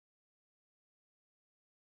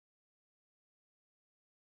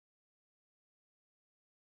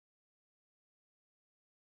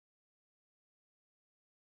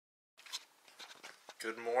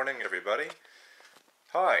Good morning, everybody.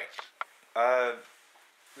 Hi.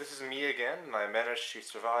 This is me again, and I managed to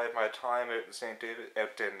survive my time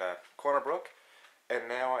out in Corner Brook, and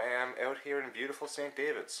now I am out here in beautiful St.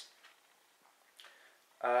 David's.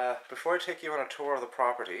 Before I take you on a tour of the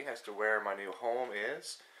property as to where my new home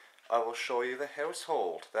is, I will show you the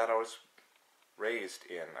household that I was raised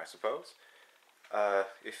in, I suppose.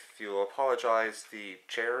 If you'll apologize the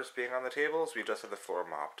chairs being on the tables, we just have the floor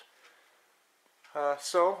mopped.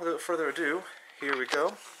 So, without further ado, here we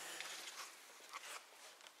go.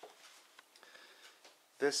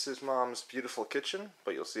 This is Mom's beautiful kitchen,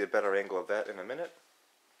 but you'll see a better angle of that in a minute.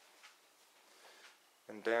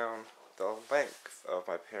 And down the length of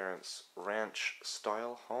my parents'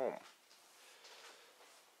 ranch-style home.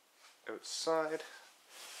 Outside,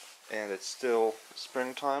 and it's still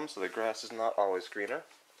springtime, so the grass is not always greener.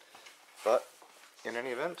 But, in any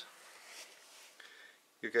event,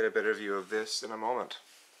 you get a better view of this in a moment.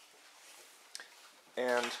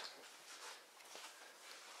 And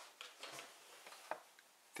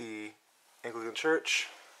the Anglican Church,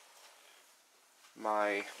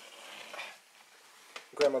 my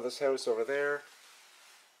grandmother's house over there,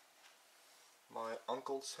 my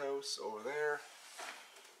uncle's house over there,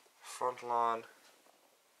 front lawn,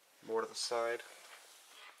 more to the side.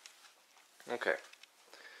 Okay,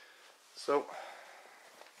 so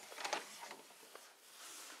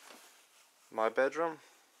my bedroom,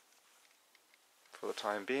 for the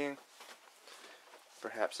time being,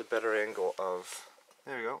 perhaps a better angle of,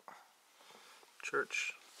 there we go,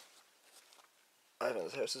 church.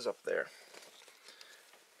 Ivan's house is up there,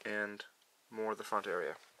 and more of the front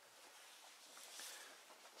area.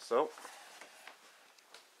 So,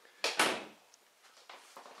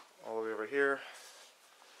 all the way over here,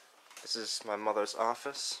 this is my mother's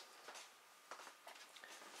office.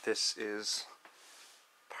 This is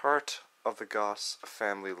part of the Goss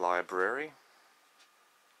family library.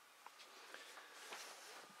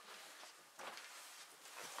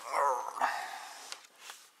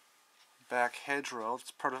 Back hedgerow,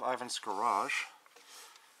 it's part of Ivan's garage,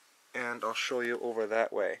 and I'll show you over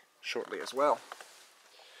that way shortly as well.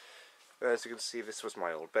 As you can see, this was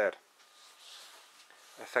my old bed.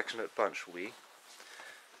 Affectionate bunch, we.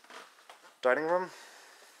 Dining room,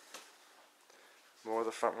 more of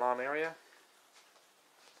the front lawn area.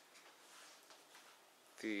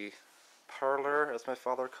 The parlor, as my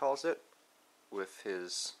father calls it, with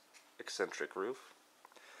his eccentric roof.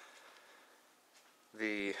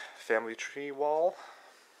 The family tree wall,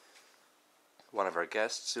 one of our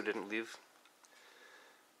guests who didn't leave.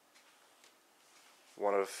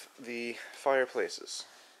 One of the fireplaces.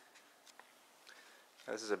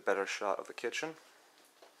 This is a better shot of the kitchen.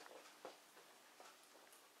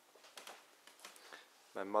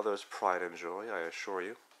 My mother's pride and joy, I assure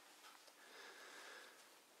you.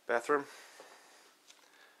 Bathroom.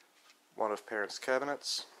 One of parents'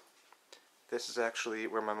 cabinets. This is actually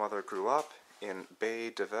where my mother grew up, in Bay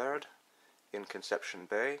de Verde, in Conception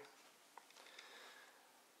Bay.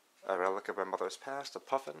 A relic of my mother's past, a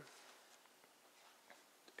puffin.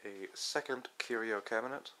 A second curio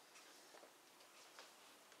cabinet.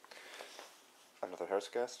 Another house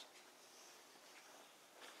guest.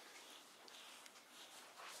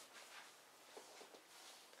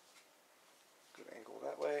 Good angle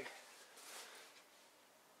that way.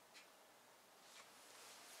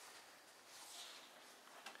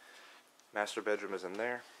 Master bedroom is in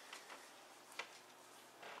there.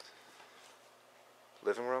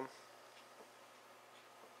 Living room.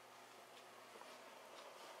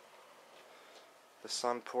 The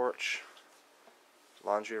sun porch.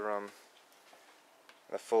 Laundry room.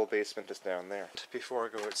 The full basement is down there. Before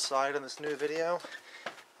I go outside in this new video,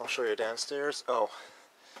 I'll show you downstairs. Oh,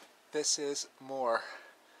 this is more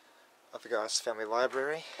of the Goss family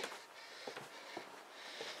library.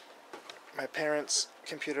 My parents'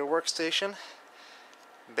 computer workstation.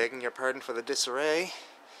 Begging your pardon for the disarray,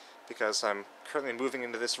 because I'm currently moving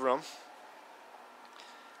into this room.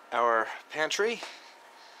 Our pantry.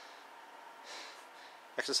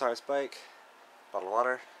 Exercise bike. Bottle of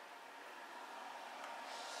water.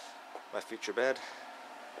 My future bed.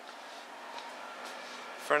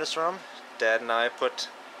 Furnace room. Dad and I put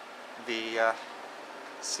the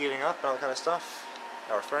seating up and all that kind of stuff.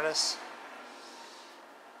 Our furnace.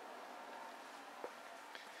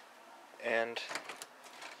 And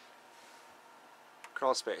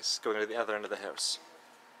crawl space going to the other end of the house.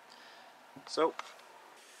 So,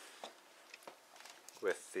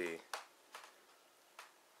 with the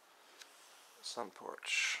sun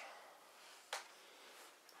porch,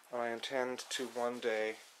 I intend to one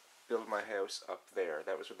day build my house up there.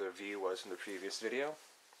 That was where the view was in the previous video.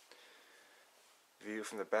 view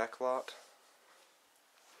from the back lot,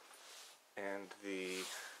 and the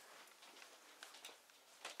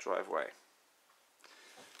driveway.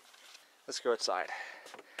 Let's go outside.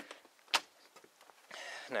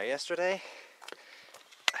 Now yesterday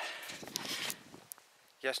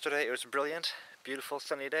it was brilliant, beautiful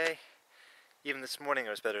sunny day. Even this morning it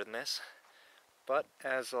was better than this. But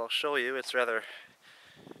as I'll show you, it's rather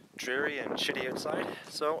dreary and shitty outside.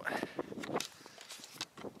 So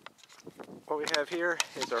what we have here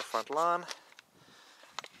is our front lawn.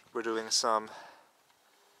 We're doing some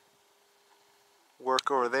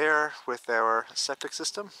work over there with our septic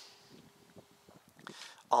system.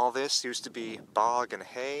 All this used to be bog and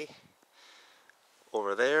hay.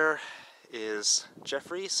 Over there is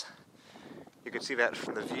Jeffrey's. You can see that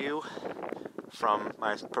from the view from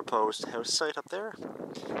my proposed house site up there.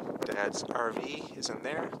 Dad's RV is in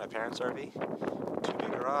there, my parents' RV.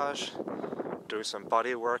 2B garage. Doing some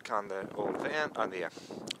body work on the old van, on the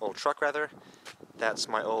old truck rather. That's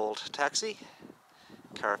my old taxi.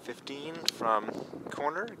 Car 15 from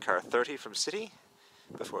Corner, car 30 from City,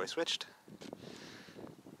 before I switched.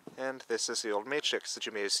 And this is the old Matrix that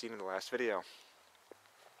you may have seen in the last video.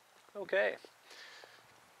 Okay.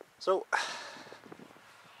 So,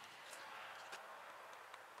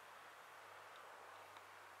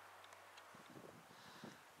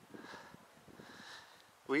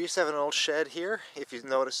 we used to have an old shed here. If you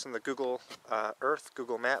notice in the Google Earth,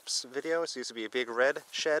 Google Maps videos, there used to be a big red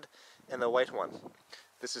shed and the white one.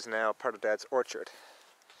 This is now part of Dad's orchard.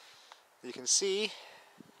 You can see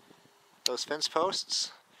those fence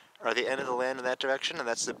posts are the end of the land in that direction, and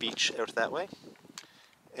that's the beach out that way.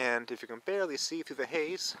 And if you can barely see through the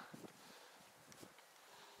haze,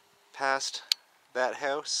 past that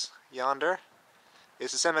house yonder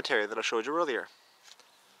is the cemetery that I showed you earlier.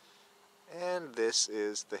 And this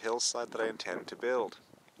is the hillside that I intend to build.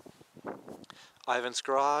 Ivan's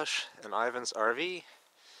garage and Ivan's RV,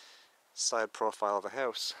 side profile of the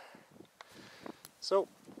house. So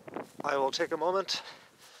I will take a moment,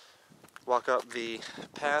 walk up the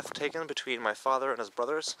path taken between my father and his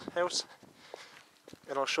brother's house,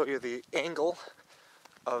 and I'll show you the angle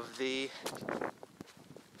of the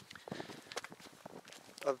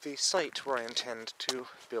site where I intend to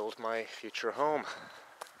build my future home.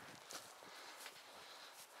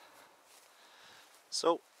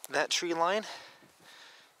 So that tree line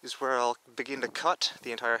is where I'll begin to cut.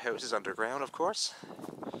 The entire house is underground, of course.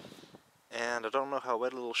 And I don't know how well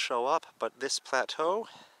it'll show up, but this plateau,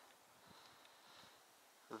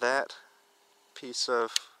 that piece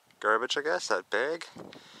of garbage, I guess, that bag,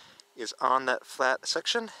 is on that flat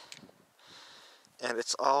section, and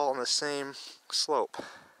it's all on the same slope.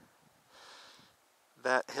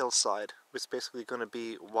 That hillside is basically going to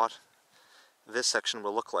be what this section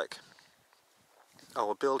will look like. I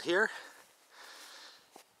will build here,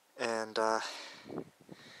 and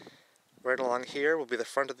right along here will be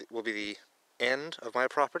the end of my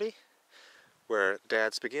property, where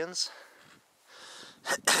Dad's begins.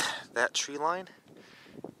 That tree line,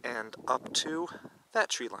 and up to that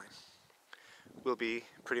tree line will be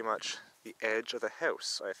pretty much the edge of the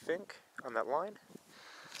house, I think, on that line.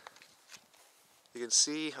 You can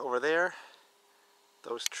see over there,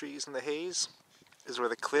 those trees in the haze, is where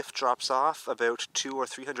the cliff drops off about 200 or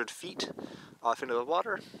 300 feet off into the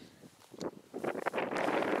water.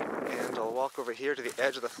 And I'll walk over here to the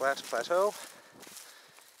edge of the flat plateau,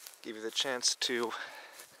 give you the chance to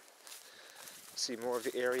see more of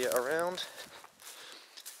the area around.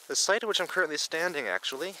 The site at which I'm currently standing,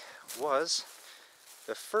 actually, was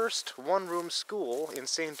the first one-room school in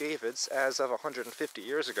St. David's as of 150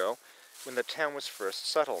 years ago, when the town was first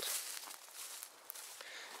settled.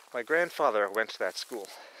 My grandfather went to that school.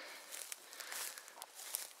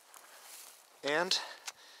 And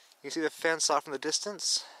you can see the fence off in the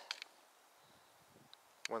distance,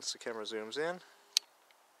 once the camera zooms in.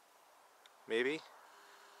 Maybe.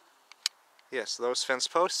 Yes, those fence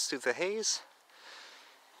posts through the haze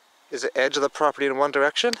is the edge of the property in one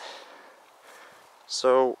direction.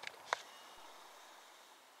 So,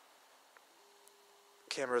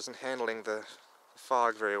 camera isn't handling the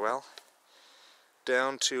fog very well.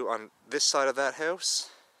 Down to on this side of that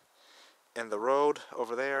house, and the road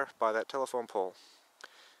over there by that telephone pole.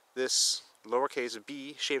 This lowercase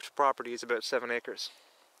b shaped property is about 7 acres.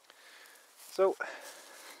 So,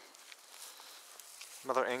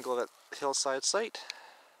 another angle of that hillside site.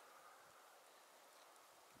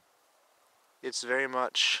 It's very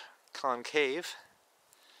much concave.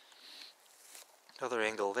 Another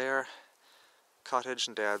angle there. Cottage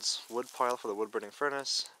and Dad's wood pile for the wood burning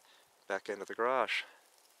furnace. Back into the garage.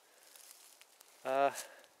 That's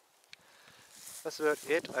about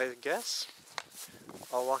it, I guess.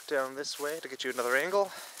 I'll walk down this way to get you another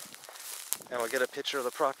angle, and we'll get a picture of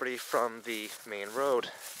the property from the main road.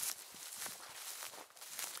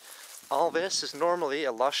 All this is normally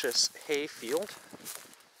a luscious hay field,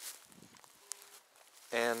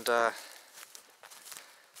 and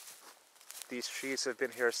these trees have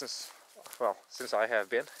been here since I have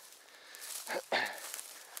been.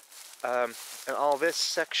 And all this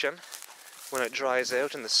section, when it dries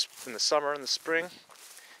out in the summer and the spring,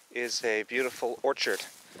 is a beautiful orchard.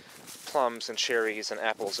 Plums and cherries and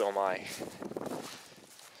apples, oh my.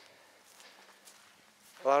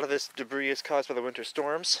 A lot of this debris is caused by the winter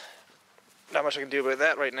storms. Not much I can do about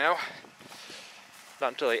that right now.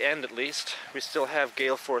 Not until they end, at least. We still have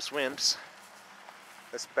gale force winds.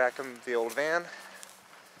 Let's back in the old van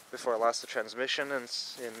before I lost the transmission in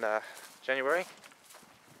January.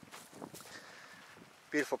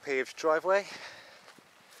 Beautiful paved driveway.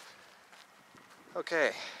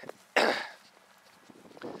 Okay.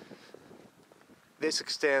 This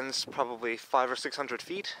extends probably 500 or 600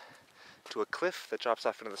 feet to a cliff that drops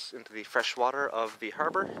off into the fresh water of the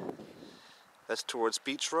harbor. That's towards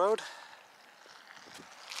Beach Road,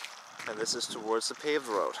 and this is towards the paved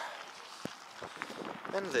road.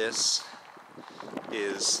 And this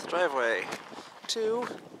is the driveway to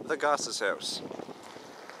the Goss's house.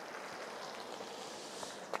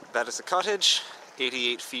 That is a cottage,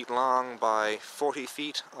 88 feet long by 40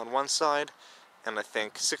 feet on one side, and I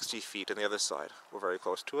think 60 feet on the other side. We're very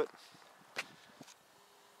close to it.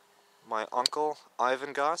 My uncle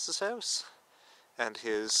Ivan Goss's house and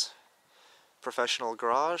his professional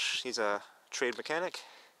garage. He's a trade mechanic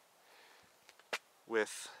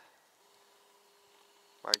with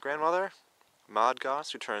my grandmother, Maud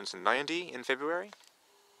Goss, who turns 90 in February.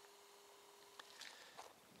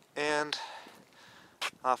 And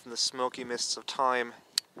off in the smoky mists of time,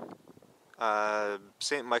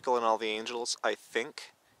 St. Michael and all the Angels, I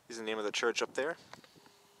think, is the name of the church up there.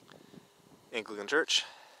 Anglican church.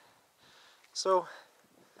 So,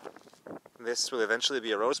 this will eventually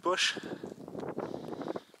be a rose bush.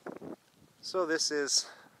 So this is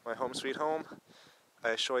my home sweet home. I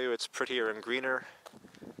assure you it's prettier and greener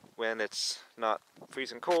when it's not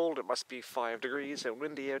freezing cold. It must be 5 degrees and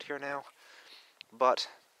windy out here now. But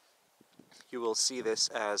you will see this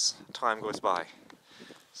as time goes by.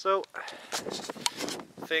 So,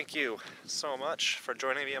 thank you so much for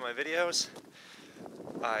joining me on my videos.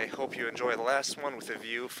 I hope you enjoy the last one with a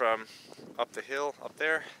view from up the hill, up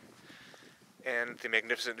there, and the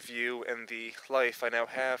magnificent view and the life I now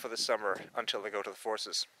have for the summer until I go to the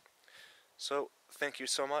forces. So, thank you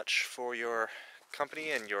so much for your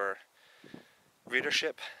company and your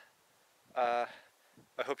readership. I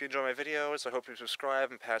hope you enjoy my videos. I hope you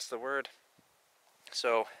subscribe and pass the word.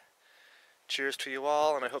 So, cheers to you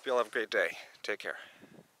all, and I hope you all have a great day. Take care.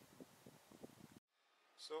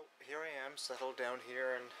 So, here I am, settled down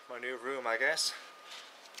here in my new room, I guess.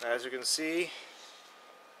 As you can see,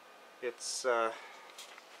 it's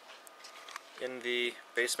in the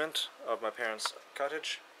basement of my parents'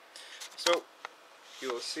 cottage. So,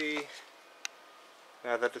 you will see,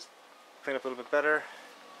 now that it's cleaned up a little bit better,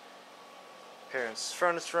 parents'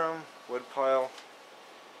 furnace room, wood pile,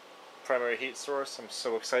 primary heat source. I'm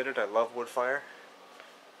so excited, I love wood fire.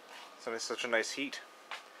 It's such a nice heat.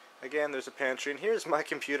 Again, there's a pantry, and here's my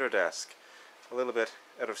computer desk. A little bit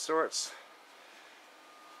out of sorts.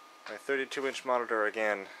 My 32-inch monitor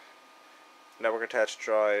again. Network attached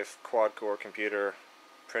drive, quad-core computer,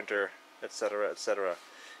 printer, etc., etc.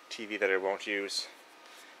 TV that I won't use.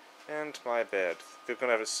 And my bed. They're going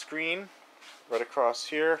to have a screen right across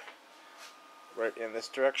here, right in this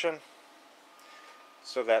direction,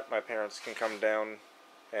 so that my parents can come down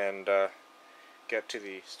and get to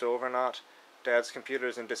the stove or not. Dad's computer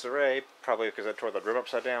is in disarray, probably because I tore the room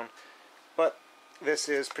upside down, but this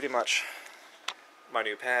is pretty much my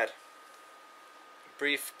new pad.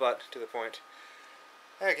 Brief, but to the point.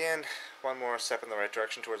 Again, one more step in the right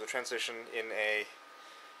direction towards a transition in a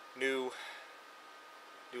new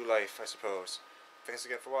life, I suppose. Thanks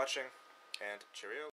again for watching, and cheerio.